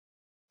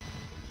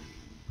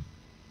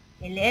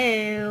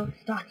Hello.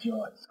 Start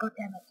yours. God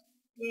damn it.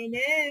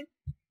 Hello.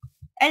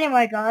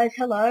 Anyway, guys,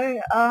 hello.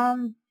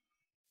 Hello.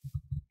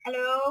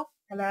 Hello.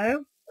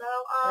 Hello.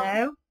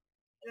 Hello.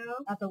 Hello.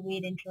 That's a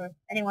weird intro.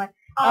 Anyway.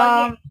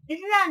 Yeah. This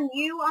is our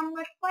new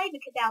Let's Play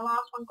because our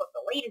last one got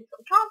deleted, so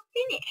we can't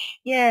finish.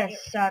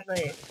 Yes,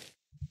 sadly.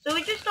 So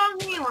we just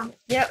started a new one.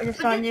 Yep, we just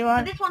started a new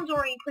one. But this one's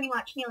already pretty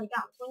much nearly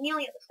done, so we're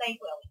nearly at the stage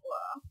where we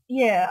were.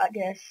 Yeah, I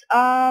guess.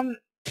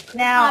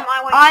 Now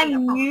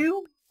I'm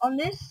new on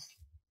this.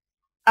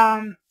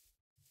 And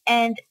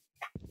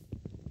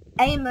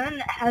Eamonn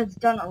has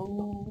done a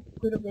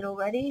little bit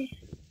already.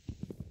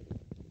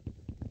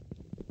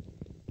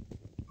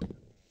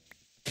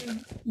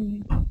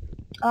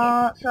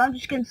 So I'm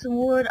just getting some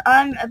wood.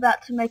 I'm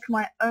about to make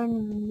my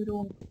own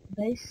little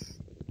base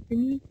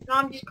thingy. No,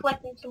 I'm just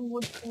collecting some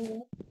wood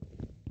for,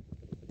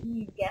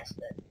 you guessed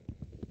it,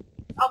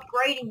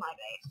 upgrading my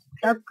base.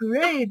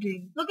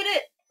 Upgrading? Look at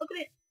it! Look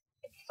at it!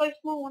 It's so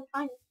small and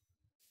tiny.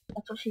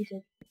 That's what she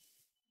said.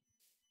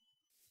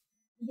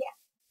 Yeah.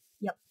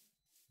 Yep.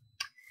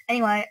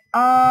 Anyway,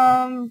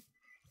 Oh,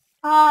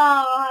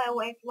 I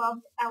always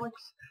loved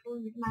Alex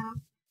Cruz now.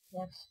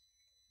 Yes.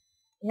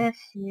 Yes,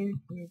 you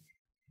did.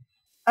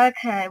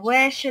 Okay,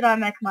 where should I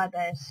make my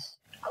base?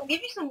 I'll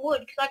give you some wood,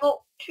 because I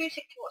got 2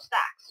 64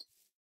 stacks.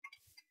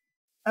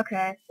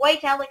 Okay.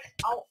 Wait, Alex.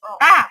 Oh.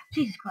 Ah!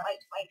 Jesus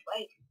Christ.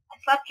 Wait. I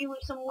slapped you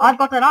with some wood. I've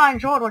got an iron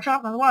sword which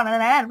sharpens one,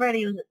 and I'm ready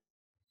to use it.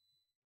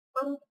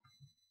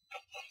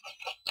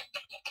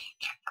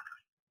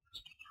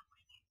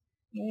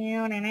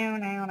 You're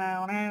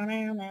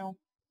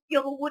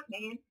the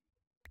woodman.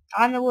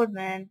 I'm the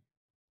woodman.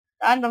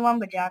 I'm the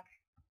lumberjack.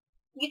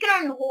 You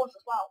can own the horse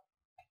as well.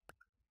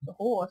 The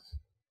horse?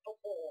 The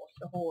horse.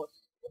 The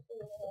horse. The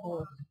The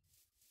horse. horse.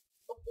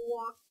 The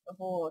horse. The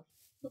horse.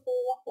 The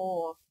horse.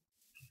 Horse.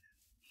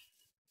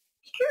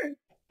 It's true.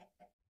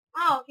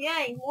 Oh,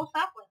 yay, more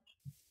saplings.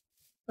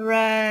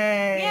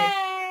 Hooray!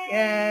 Yay!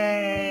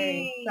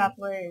 Yay!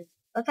 Saplings.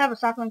 Let's have a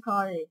sapling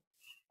party.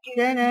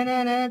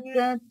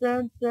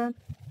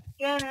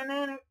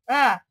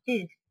 Ah,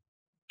 jeez.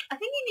 I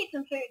think you need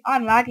some food.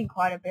 I'm lagging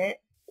quite a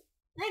bit.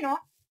 No, you're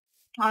not.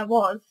 I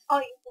was. Oh,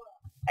 you were.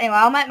 Anyway,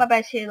 I'll make my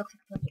base here. Looks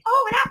like a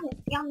Oh, an apple.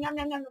 Yum.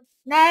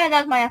 No,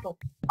 that's my apple.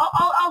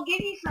 I'll give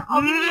you some.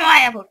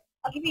 My apple.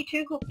 I'll give you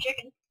 2 cooked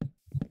chicken.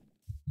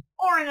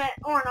 Or in a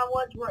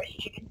words, roast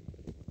chicken.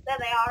 There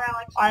they are,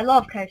 Alex. I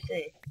love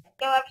KFC.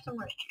 Go have some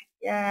roast chicken.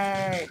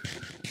 Yay.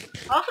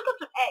 I also got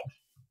some eggs.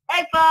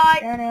 Egg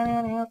fight!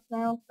 Stand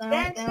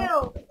Stand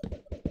still.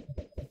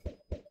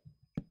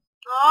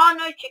 Oh,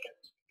 no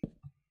chickens.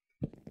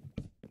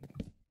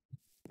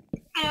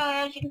 Anyway,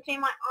 as you can see,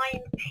 my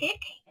iron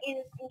pick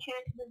is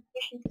enchanted with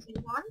efficiency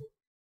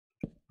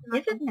 1.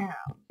 Is it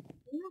now?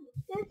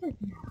 Is it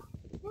now?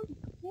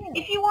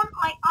 If you want,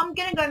 I'm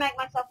gonna go make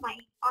myself my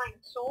iron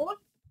sword.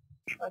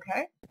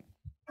 Okay.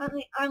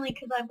 Only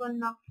because I've got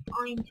enough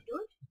iron to do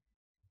it.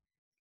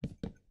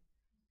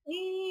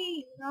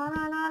 Whee! No.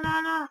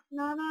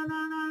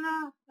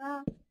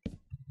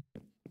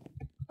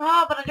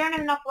 Oh, but I don't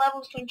have enough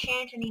levels to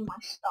enchant any of my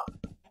stuff.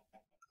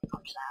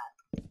 I'm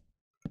sad.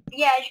 But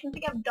yeah, as you can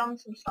see, I've done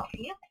some stuff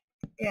here.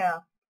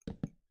 Yeah.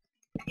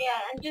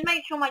 Yeah, and just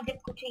make sure my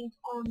difficulty is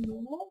on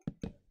normal.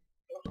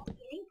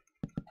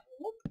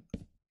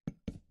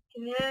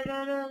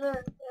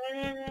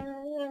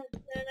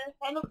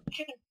 Hey, look,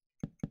 chicken.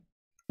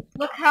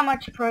 Look how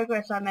much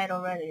progress I made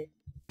already.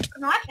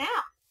 Nice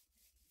now.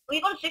 Well,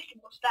 you got a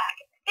 64 stack.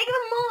 Bigger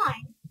than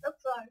mine.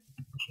 That's so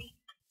cheap.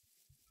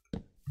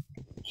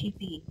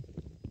 Cheapy.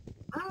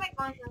 I'm gonna make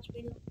mine house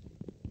bigger.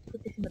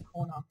 Put this in the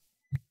corner.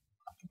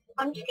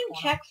 I'm just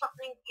gonna check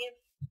something if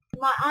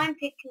my iron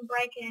pick can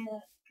break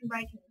an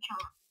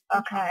enchant.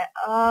 Okay.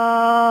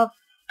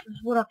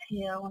 There's wood up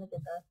here. I want to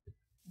get that.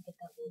 Get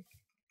that wood.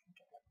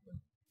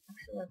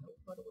 Actually, there's a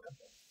lot of wood up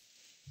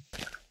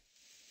there.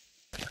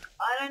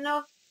 I don't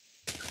know.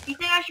 You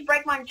think I should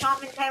break my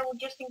enchantment table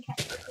just in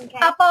case?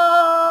 Apple.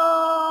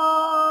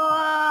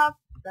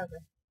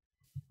 Okay.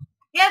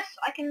 Yes,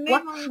 I can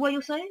move. What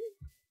you saying?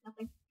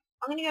 Nothing.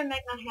 I'm gonna go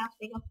make my house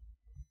bigger.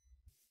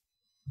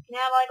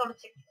 Now that I got a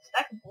 6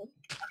 stack of wood,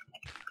 I can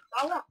make it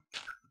what I want.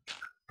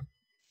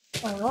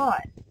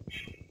 Alright.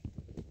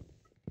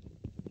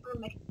 I'm gonna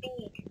make it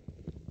big.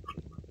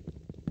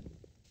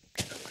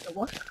 The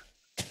what?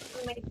 I'm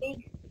gonna make it big.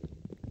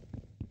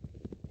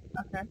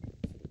 Okay.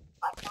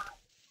 Like that.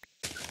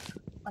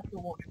 Like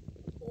your watch.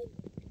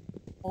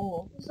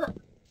 Oh. So,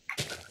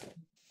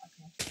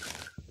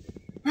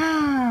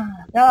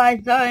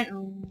 Guys,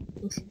 don't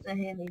listen to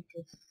him. He's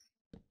just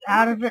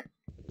out of it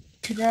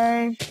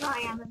today.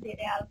 I am a bit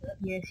out of it.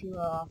 Yes, you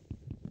are.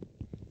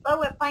 But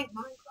we're playing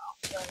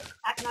Minecraft, so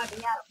how can I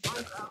be out of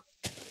Minecraft?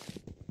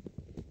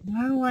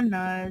 No one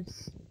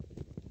knows.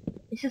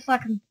 It's just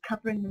like I'm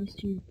covering the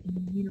mystery of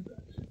the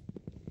universe.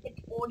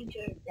 It's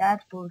 42.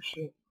 That's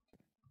bullshit.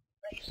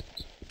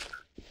 Racist.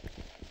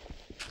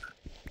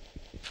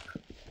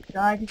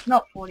 Guys, it's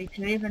not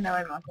 42, even though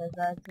everyone says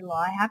that. It's a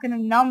lie. How can a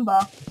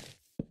number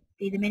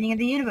be the meaning of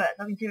the universe?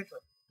 I mean, seriously.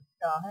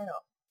 The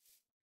hell.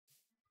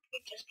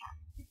 It just can.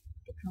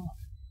 It can't.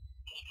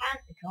 It can.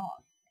 It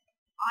can't.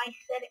 I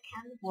said it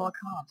can. Well, I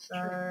can't, so...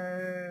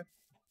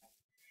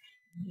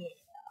 Yeah.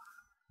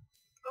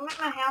 I'll make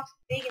my house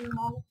big and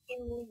long in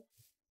length.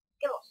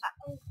 Get lost that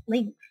one.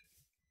 Link.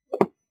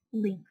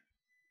 Link.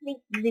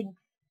 Link. Link.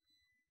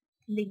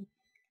 Link.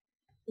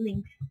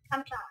 Link.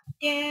 I'm tired.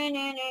 I'm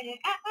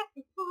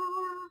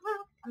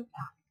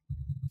tired.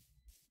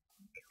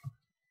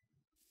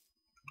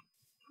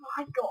 Oh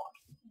my god.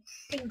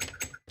 Sing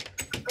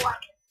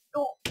like a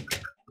dog.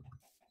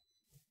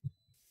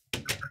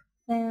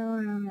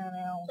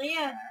 So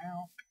yeah,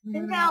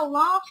 since our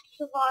last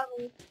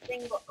survival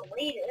thing got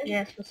deleted,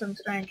 yes, for some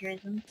strange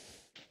reason.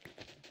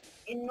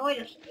 it annoyed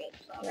us a bit,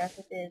 so. Yes,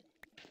 it did.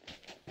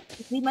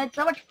 We made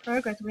so much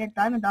progress, we had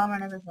diamond armor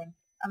and everything.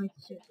 I mean,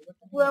 seriously, what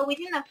the hell? Well, we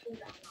didn't have full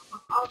diamond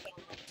armor. I was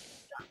getting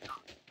diamond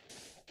armor.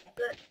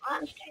 But I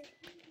understand.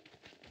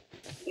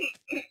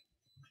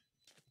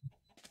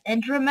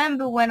 And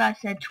remember when I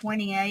said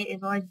 28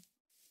 is always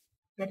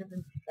better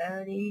than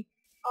 30?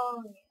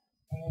 Oh yeah.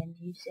 And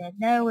you said,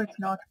 no, it's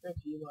not, but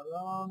you were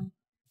wrong.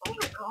 Oh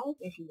my god.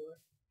 Yes, you were.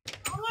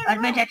 Oh my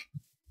Admit god. it.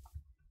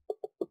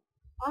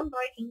 I'm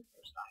breaking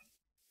first time.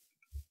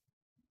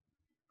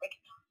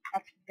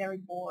 That's very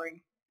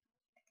boring.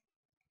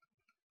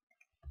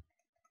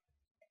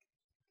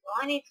 Well,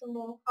 I need some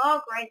more.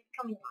 Oh great, it's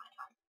coming night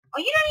time. Oh,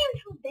 you don't even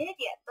have bed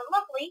yet, but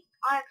luckily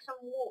I have some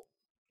wool.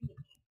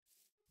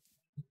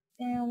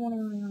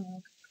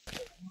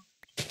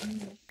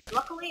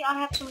 Luckily I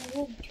have some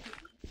wool too.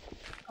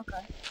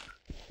 Okay.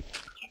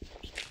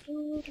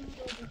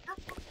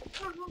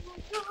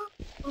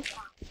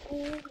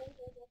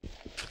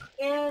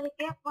 Yeah, to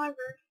get my roof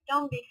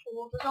done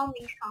before the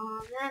zombies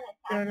come and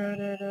attack me.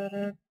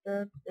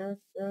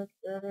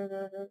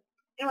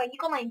 Anyway, you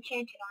got my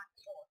enchanted iron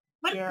sword.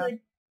 But Yeah. good,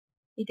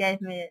 He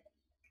gave me it.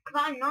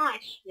 because I'm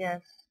nice.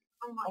 Yes,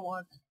 I'm I like,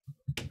 was.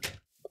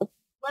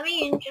 let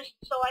me in just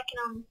so I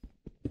can,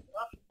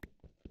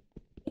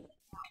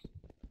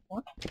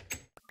 What?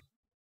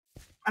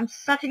 I'm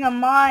starting a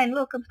mine.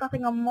 Look, I'm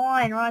starting a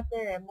mine right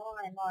there.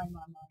 Mine.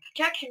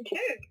 protection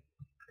too.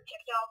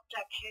 Projectile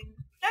protection.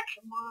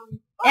 Protection one.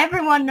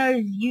 Everyone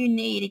knows you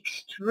need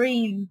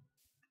extreme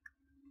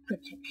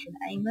protection,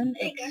 Eamonn.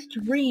 Okay.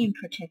 Extreme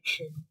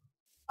protection.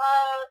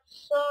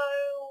 So,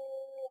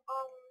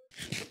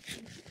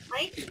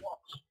 I need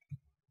blocks.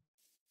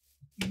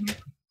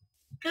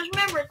 Because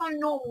remember, it's on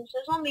normal, so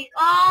zombies,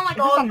 oh my Is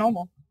this on god.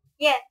 normal?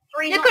 Yeah,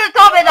 3 You zombies. could have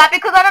told me that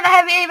because I don't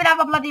even have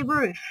a bloody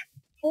roof.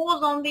 4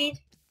 zombies.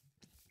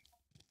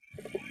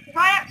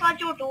 Right outside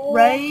your door.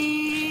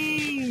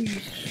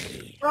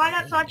 Rage. Right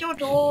outside your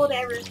door,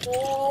 there is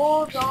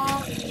 4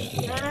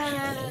 zombies.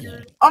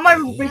 On my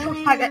resource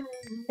packet,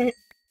 they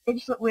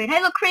just look weird.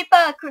 Hey, look,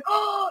 creeper!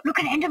 Oh, look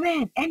at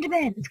Enderman!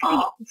 Enderman!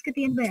 Let's get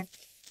the Enderman.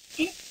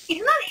 Isn't that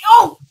it?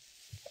 Oh!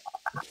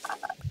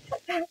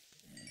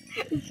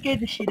 It scared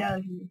the shit out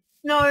of you.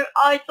 No,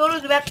 I thought it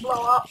was about to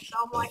blow up, so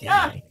I'm like,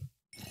 ah.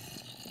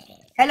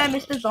 Hello,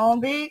 Mr.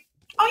 Zombie.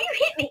 Oh, you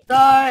hit me!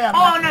 Sorry,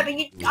 Oh no, but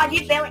I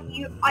did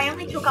barely, I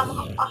only took 1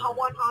 half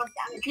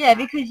damage. Yeah,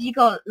 because you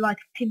got, like,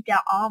 pimped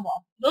out armor.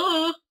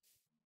 Ugh.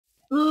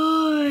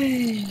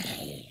 Ooh.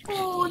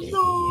 Oh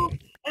no!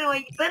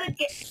 Anyway, we better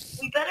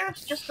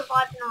just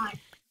survive tonight.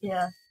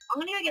 Yeah. I'm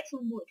gonna go get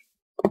some wood.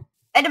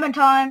 Enderman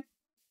time.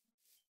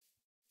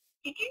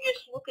 Did you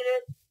just look at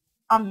it?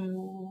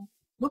 I'm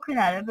looking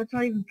at it, but it's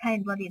not even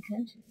paying bloody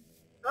attention.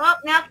 Oh,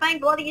 now it's paying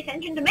bloody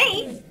attention to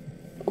me.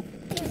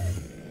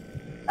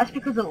 That's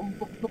because it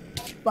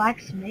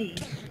likes me.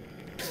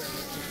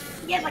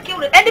 Yes, I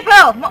killed it. Ender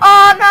pearl!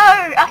 Oh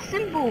no! Our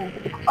symbol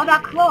of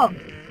our club.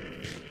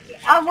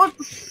 I want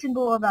the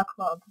symbol of our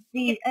club.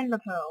 The Ender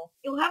pearl.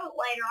 You'll have it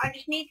later. I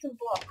just need some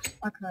blocks.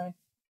 Okay.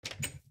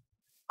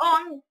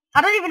 Oh,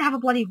 I don't even have a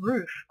bloody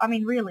roof. I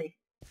mean, really.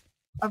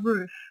 A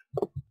roof.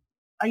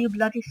 Are you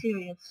bloody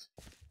serious?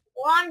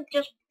 well, I'm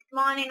just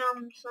mining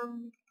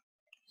some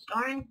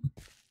stone.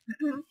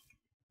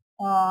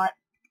 Alright.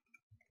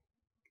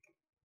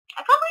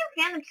 I can't believe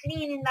I found them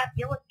sitting in that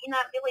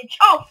village.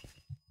 Oh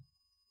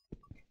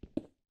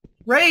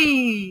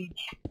Rage!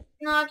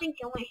 no, it didn't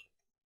kill me.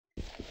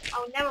 I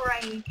would never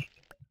rage.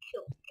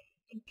 Kill.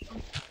 Didn't kill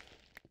me.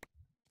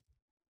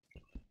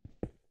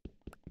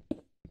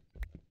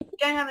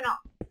 Don't have enough.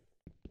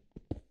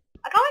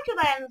 I can't wait till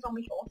they end the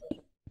zombie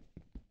forces.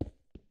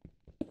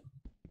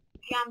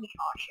 Can be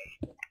harsh.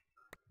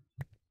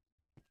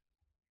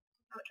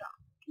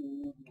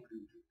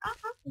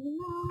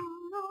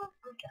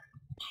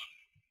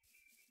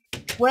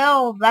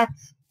 Well,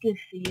 that's good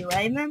for you,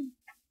 Eamonn.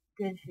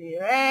 Good for you.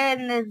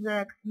 And there's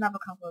another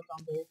couple of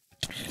zombies.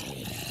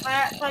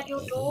 Right outside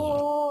your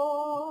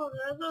door,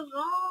 there's a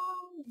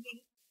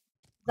zombie.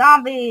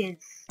 Zombies!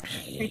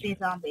 Creepy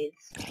zombies.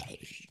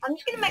 I'm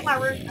just gonna make my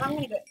roof and I'm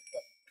gonna go.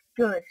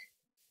 Good.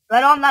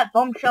 But on that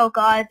bombshell,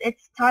 guys,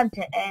 it's time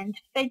to end.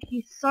 Thank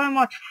you so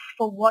much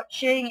for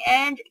watching,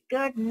 and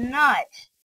good night.